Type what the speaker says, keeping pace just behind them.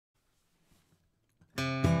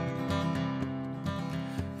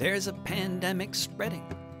There's a pandemic spreading,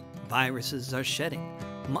 viruses are shedding.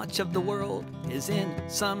 Much of the world is in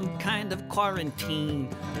some kind of quarantine.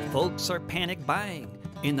 Folks are panic buying.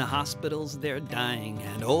 In the hospitals they're dying,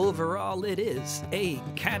 and overall it is a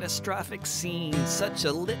catastrophic scene. Such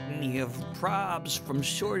a litany of probs, from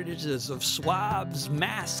shortages of swabs,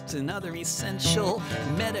 masks, and other essential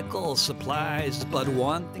medical supplies. But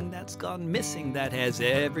one thing that's gone missing that has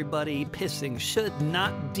everybody pissing should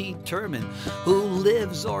not determine who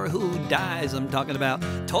lives or who dies. I'm talking about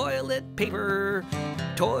toilet paper.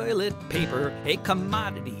 Toilet paper, a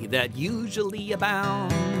commodity that usually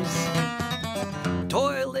abounds.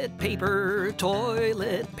 Toilet paper,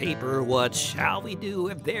 what shall we do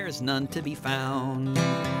if there's none to be found?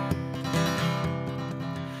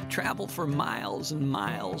 Travel for miles and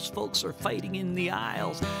miles, folks are fighting in the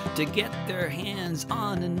aisles to get their hands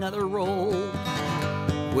on another roll.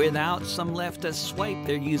 Without some left to swipe,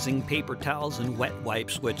 they're using paper towels and wet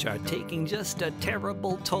wipes, which are taking just a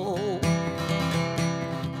terrible toll.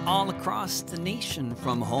 All across the nation,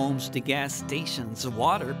 from homes to gas stations,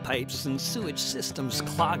 water pipes and sewage systems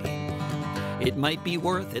clogging. It might be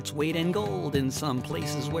worth its weight in gold in some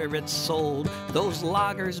places where it's sold. Those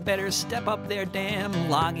loggers better step up their damn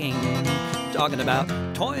logging. Talking about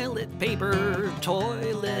toilet paper,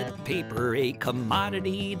 a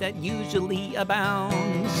commodity that usually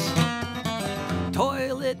abounds.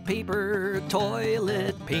 Toilet paper,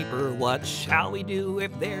 what shall we do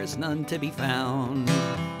if there's none to be found?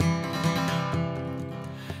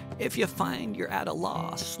 If you find you're at a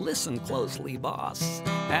loss, listen closely, boss.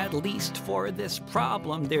 At least for this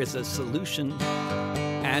problem, there's a solution.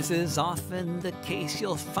 As is often the case,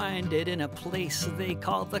 you'll find it in a place they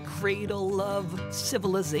call the cradle of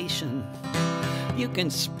civilization. You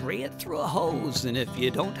can spray it through a hose, and if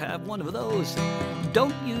you don't have one of those,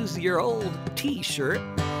 don't use your old t-shirt.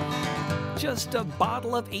 Just a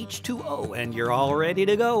bottle of H2O and you're all ready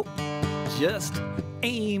to go. Just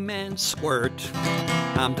aim and squirt.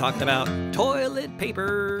 I'm talking about toilet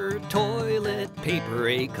paper,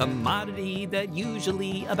 a commodity that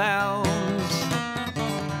usually abounds.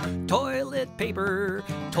 Toilet paper,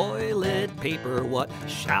 what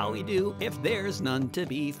shall we do if there's none to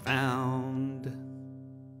be found?